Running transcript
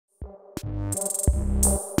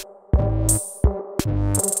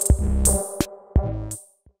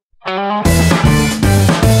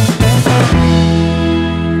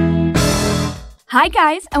Hi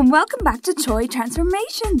guys, and welcome back to Toy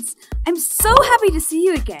Transformations. I'm so happy to see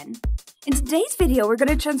you again. In today's video, we're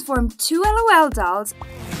going to transform two l.o.l dolls.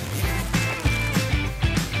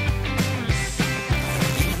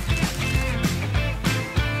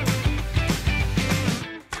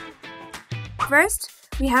 First,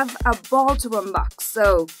 we have a ball to unbox,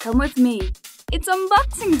 so come with me. It's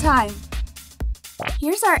unboxing time.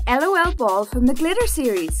 Here's our l.o.l ball from the glitter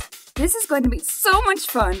series. This is going to be so much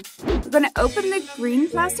fun. We're going to open the green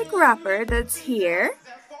plastic wrapper that's here.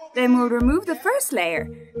 Then we'll remove the first layer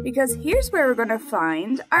because here's where we're going to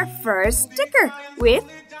find our first sticker with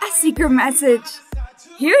a secret message.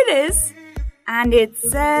 Here it is. And it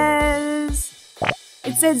says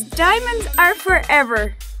diamonds are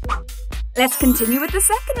forever. Let's continue with the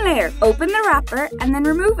second layer. Open the wrapper and then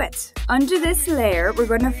remove it. Under this layer, we're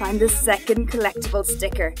going to find the second collectible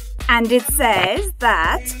sticker. And it says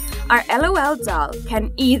that our l.o.l doll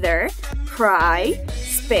can either cry,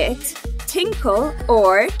 spit, tinkle,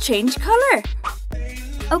 or change color.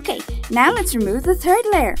 Okay, now let's remove the third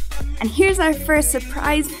layer. And here's our first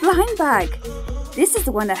surprise blind bag. This is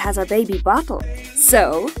the one that has our baby bottle.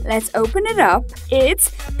 So, let's open it up.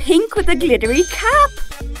 It's pink with a glittery cap.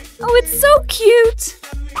 Oh, it's so cute!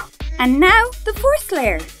 And now, the fourth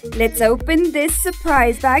layer. Let's open this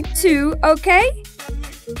surprise bag too, okay?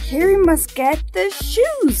 Here we must get the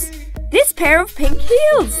shoes. This pair of pink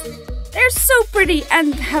heels. They're so pretty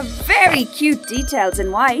and have very cute details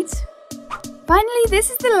in white. Finally,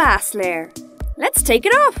 this is the last layer. Let's take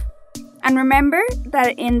it off. And remember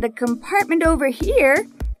that in the compartment over here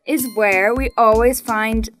is where we always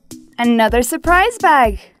find another surprise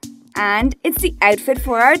bag. And it's the outfit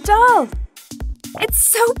for our doll. It's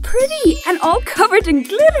so pretty and all covered in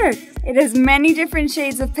glitter. It has many different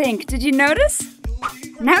shades of pink. Did you notice?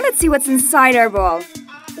 Now let's see what's inside our ball.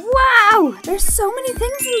 Wow, there's so many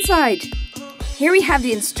things inside. Here we have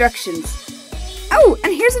the instructions. Oh,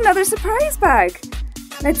 and here's another surprise bag.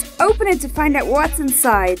 Let's open it to find out what's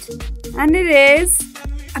inside. And it is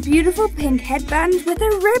a beautiful pink headband with a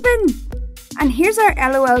ribbon. And here's our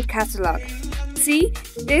l.o.l catalogue. See,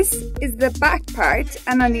 this is the back part,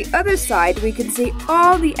 and on the other side we can see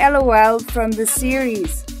all the l.o.l from the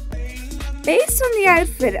series. Based on the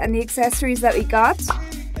outfit and the accessories that we got,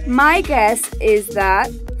 my guess is that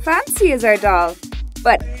Fancy is our doll.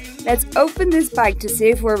 But let's open this bag to see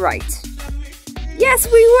if we're right.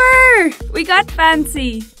 Yes, we were! We got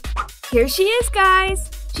Fancy! Here she is, guys!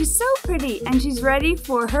 She's so pretty and she's ready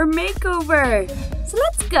for her makeover. So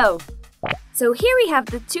let's go! So here we have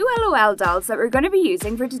the two l.o.l dolls that we're going to be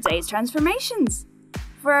using for today's transformations.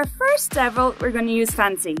 For our first devil, we're going to use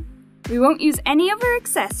Fancy. We won't use any of her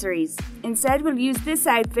accessories. Instead, we'll use this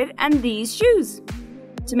outfit and these shoes.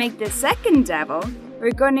 To make the second devil,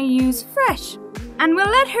 we're going to use Fresh. And we'll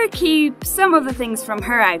let her keep some of the things from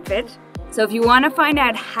her outfit. So if you want to find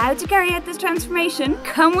out how to carry out this transformation,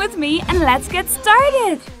 come with me and let's get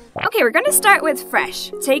started. Okay, we're going to start with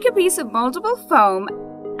Fresh. Take a piece of moldable foam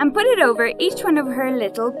and put it over each one of her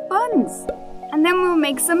little buns. And then we'll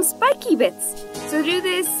make some spiky bits. So do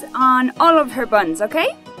this on all of her buns,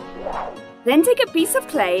 okay? Then take a piece of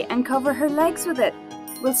clay and cover her legs with it.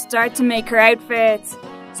 We'll start to make her outfit.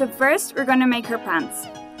 So first, we're going to make her pants.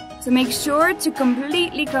 So make sure to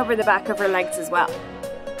completely cover the back of her legs as well.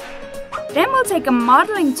 Then we'll take a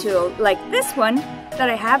modeling tool like this one that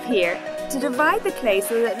I have here to divide the clay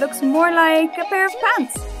so that it looks more like a pair of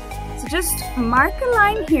pants. So just mark a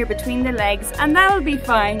line here between the legs and that'll be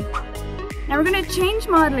fine. Now we're going to change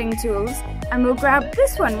modeling tools and we'll grab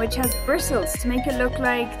this one which has bristles to make it look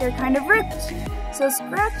like they're kind of ripped. So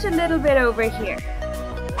scratch a little bit over here.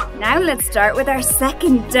 Now let's start with our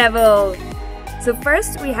second devil. So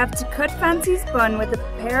first we have to cut Fancy's bun with a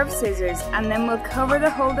pair of scissors and then we'll cover the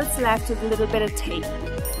hole that's left with a little bit of tape.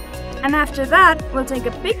 And after that, we'll take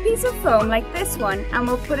a big piece of foam like this one and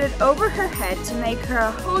we'll put it over her head to make her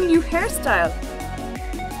a whole new hairstyle.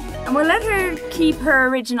 And we'll let her keep her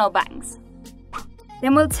original bangs.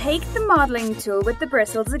 Then we'll take the modeling tool with the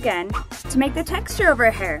bristles again to make the texture of her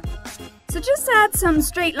hair. So just add some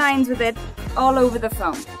straight lines with it all over the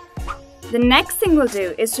foam. The next thing we'll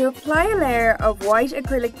do is to apply a layer of white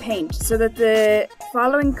acrylic paint so that the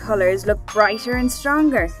following colours look brighter and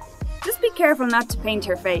stronger. Just be careful not to paint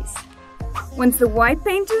her face. Once the white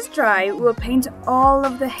paint is dry, we'll paint all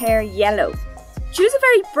of the hair yellow. Choose a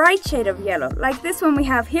very bright shade of yellow, like this one we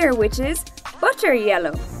have here, which is butter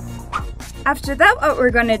yellow. After that, what we're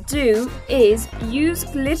going to do is use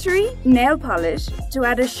glittery nail polish to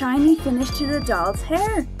add a shiny finish to the doll's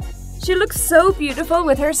hair. She looks so beautiful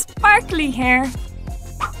with her sparkly hair.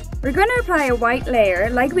 We're going to apply a white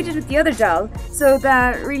layer like we did with the other doll so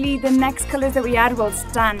that really the next colours that we add will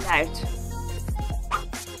stand out.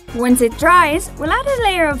 Once it dries, we'll add a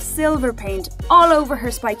layer of silver paint all over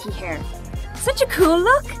her spiky hair. Such a cool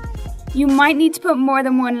look! You might need to put more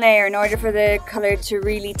than one layer in order for the colour to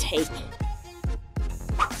really take.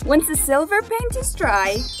 Once the silver paint is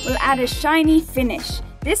dry, we'll add a shiny finish,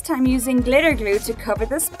 this time using glitter glue to cover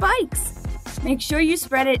the spikes. Make sure you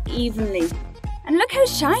spread it evenly. And look how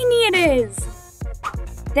shiny it is!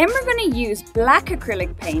 Then we're going to use black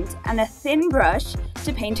acrylic paint and a thin brush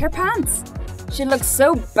to paint her pants. She looks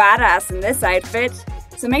so badass in this outfit,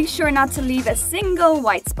 so make sure not to leave a single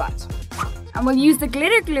white spot. And we'll use the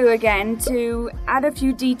glitter glue again to add a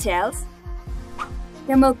few details.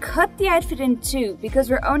 Then we'll cut the outfit in two because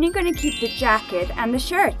we're only going to keep the jacket and the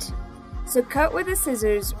shirt. So cut with the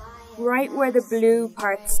scissors right where the blue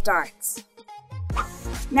part starts.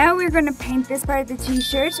 Now we're going to paint this part of the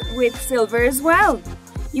t-shirt with silver as well.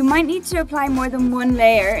 You might need to apply more than one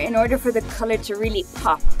layer in order for the colour to really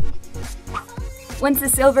pop. Once the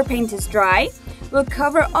silver paint is dry, we'll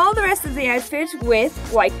cover all the rest of the outfit with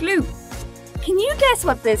white glue. Can you guess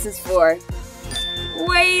what this is for?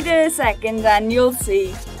 Wait a second and you'll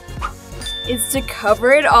see. It's to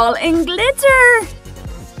cover it all in glitter!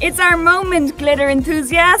 It's our moment, glitter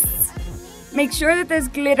enthusiasts! Make sure that there's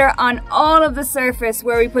glitter on all of the surface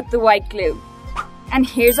where we put the white glue. And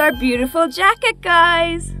here's our beautiful jacket,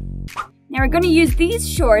 guys! Now we're going to use these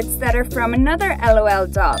shorts that are from another l.o.l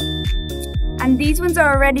doll. And these ones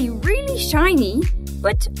are already really shiny,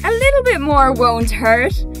 but a little bit more won't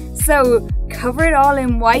hurt. So cover it all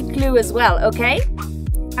in white glue as well, okay?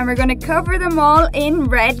 And we're going to cover them all in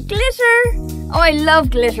red glitter. Oh, I love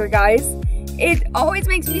glitter, guys. It always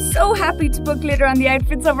makes me so happy to put glitter on the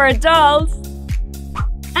outfits of our dolls.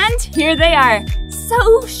 And here they are,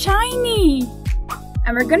 so shiny.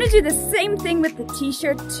 And we're going to do the same thing with the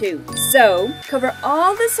t-shirt too. So, cover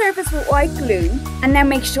all the surface with white glue. And now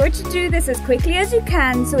make sure to do this as quickly as you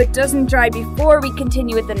can so it doesn't dry before we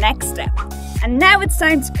continue with the next step. And now it's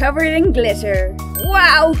time to cover it in glitter.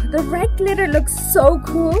 Wow, the red glitter looks so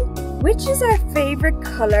cool. Which is our favorite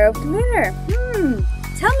color of glitter?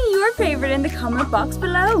 Tell me your favorite in the comment box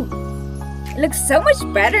below. It looks so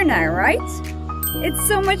much better now, right? It's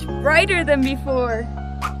so much brighter than before.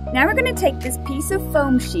 Now we're going to take this piece of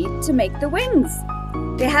foam sheet to make the wings.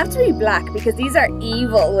 They have to be black because these are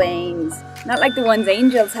evil wings, not like the ones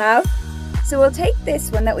angels have. So we'll take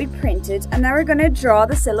this one that we printed and now we're going to draw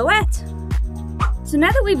the silhouette. So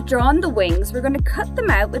now that we've drawn the wings, we're going to cut them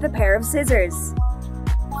out with a pair of scissors.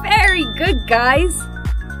 Very good, guys!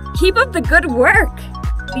 Keep up the good work!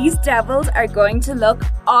 These devils are going to look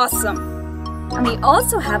awesome! And we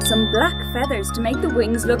also have some black feathers to make the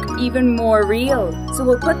wings look even more real. So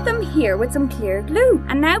we'll put them here with some clear glue.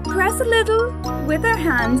 And now press a little with our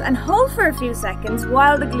hands and hold for a few seconds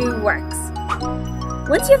while the glue works.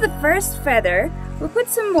 Once you have the first feather, we'll put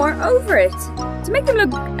some more over it to make them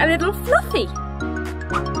look a little fluffy.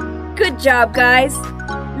 Good job, guys!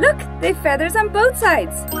 Look, they've feathers on both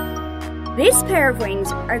sides. This pair of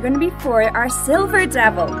wings are going to be for our silver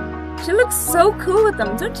devil. She looks so cool with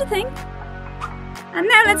them, don't you think? And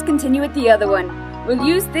now let's continue with the other one. We'll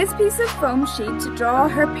use this piece of foam sheet to draw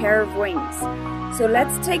her pair of wings. So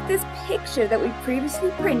let's take this picture that we previously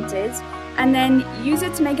printed and then use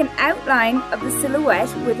it to make an outline of the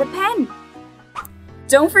silhouette with a pen.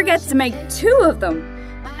 Don't forget to make 2 of them.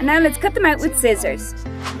 And now let's cut them out with scissors.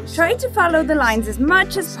 Try to follow the lines as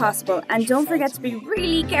much as possible and don't forget to be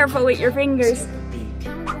really careful with your fingers.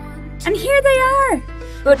 And here they are!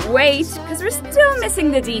 But wait, because we're still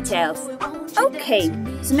missing the details. Okay,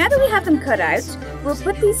 so now that we have them cut out, we'll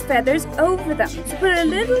put these feathers over them. So put a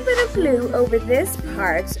little bit of glue over this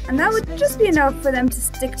part, and that would just be enough for them to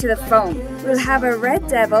stick to the foam. We'll have a red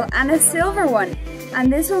devil and a silver one,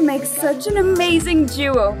 and this will make such an amazing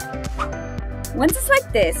duo. Once it's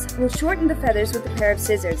like this, we'll shorten the feathers with a pair of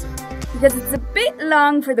scissors, because it's a bit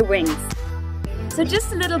long for the wings. So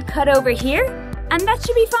just a little cut over here, and that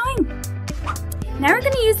should be fine. Now we're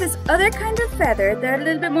going to use this other kind of feather that are a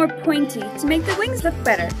little bit more pointy to make the wings look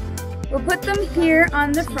better. We'll put them here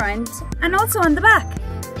on the front and also on the back.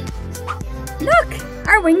 Look,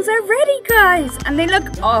 our wings are ready, guys, and they look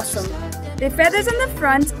awesome. The feathers on the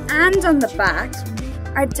front and on the back.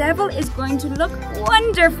 Our devil is going to look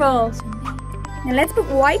wonderful. Now let's put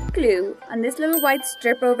white glue on this little white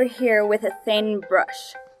strip over here with a thin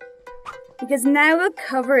brush. Because now we'll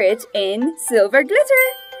cover it in silver glitter.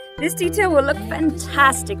 This detail will look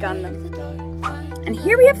fantastic on them. And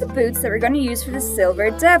here we have the boots that we're going to use for the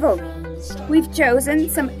silver devil. We've chosen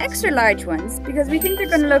some extra large ones because we think they're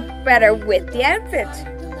going to look better with the outfit.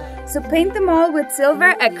 So paint them all with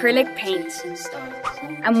silver acrylic paint.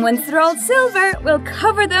 And once they're all silver, we'll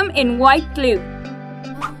cover them in white glue.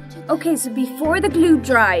 Okay, so before the glue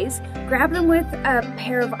dries, grab them with a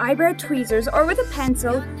pair of eyebrow tweezers or with a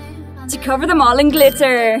pencil to cover them all in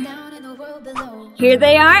glitter. Here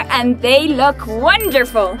they are, and they look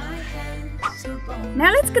wonderful.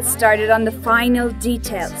 Now let's get started on the final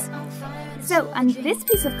details. So on this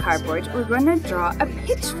piece of cardboard, we're going to draw a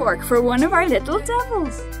pitchfork for one of our little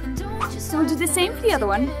devils. So we'll do the same for the other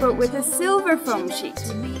one, but with a silver foam sheet.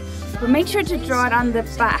 But make sure to draw it on the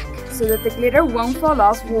back so that the glitter won't fall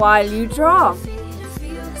off while you draw.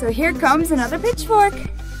 So here comes another pitchfork.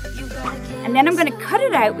 And then I'm going to cut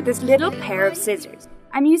it out with this little pair of scissors.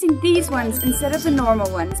 I'm using these ones instead of the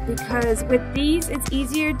normal ones because with these it's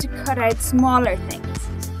easier to cut out smaller things.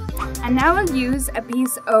 And now I'll use a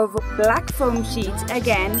piece of black foam sheet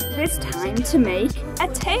again, this time to make a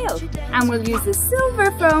tail. And we'll use the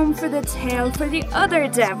silver foam for the tail for the other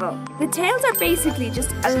devil. The tails are basically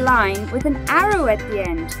just a line with an arrow at the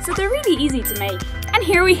end, so they're really easy to make. And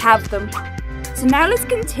here we have them. So now let's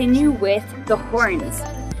continue with the horns.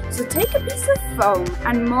 So take a piece of foam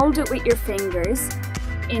and mold it with your fingers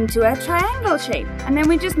into a triangle shape. And then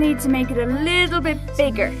we just need to make it a little bit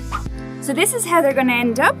bigger. So this is how they're going to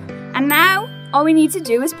end up. And now, all we need to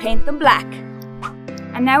do is paint them black.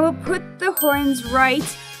 And now we'll put the horns right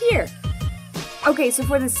here. Okay, so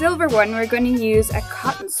for the silver one, we're going to use a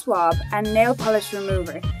cotton swab and nail polish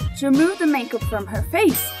remover to remove the makeup from her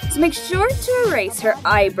face. So make sure to erase her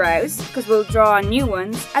eyebrows, because we'll draw on new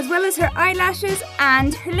ones, as well as her eyelashes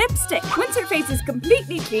and her lipstick. Once her face is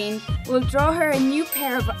completely clean, we'll draw her a new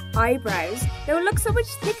pair of eyebrows that will look so much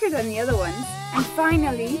thicker than the other ones. And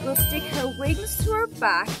finally, we'll stick her wings to her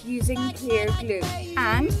back using clear glue.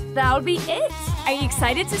 And that'll be it! Are you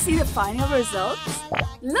excited to see the final results?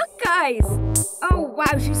 Look guys! Oh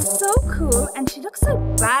wow, she's so cool and she looks so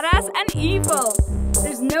badass and evil!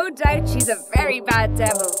 There's no doubt she's a very bad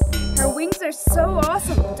devil. Her wings are so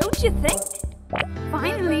awesome, don't you think?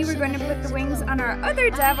 Finally, we're going to put the wings on our other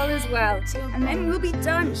devil as well, and then we'll be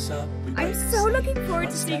done. I'm so looking forward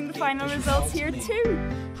to seeing the final results here too.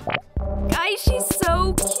 Guys, she's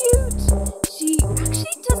so cute. She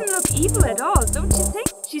actually doesn't look evil at all, don't you think?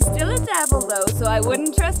 She's still a devil though, so I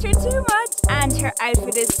wouldn't trust her too much. And her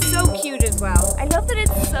outfit is so cute as well. I love that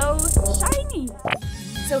it's so shiny.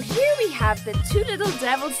 So here we have the two little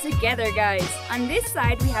devils together, guys. On this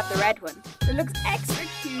side we have the red one that looks extra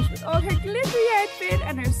cute with all her glittery outfit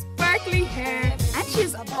and her sparkly hair. And she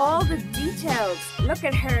has all the details. Look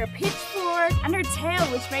at her pitchfork and her tail,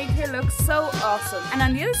 which made her look so awesome. And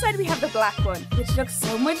on the other side we have the black one, which looks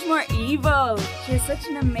so much more evil. She has such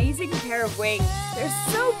an amazing pair of wings. They're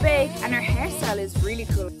so big and her hairstyle is really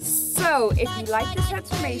cool. So if you like this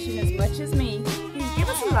transformation as much as me, please give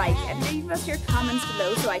us a like and leave us your comments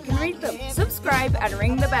below so I can read them. Subscribe and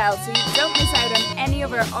ring the bell so you don't miss out on any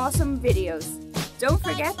of our awesome videos. Don't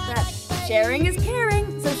forget that sharing is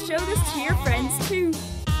caring, so show this to your friends too.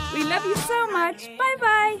 We love you so much. Bye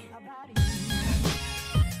bye.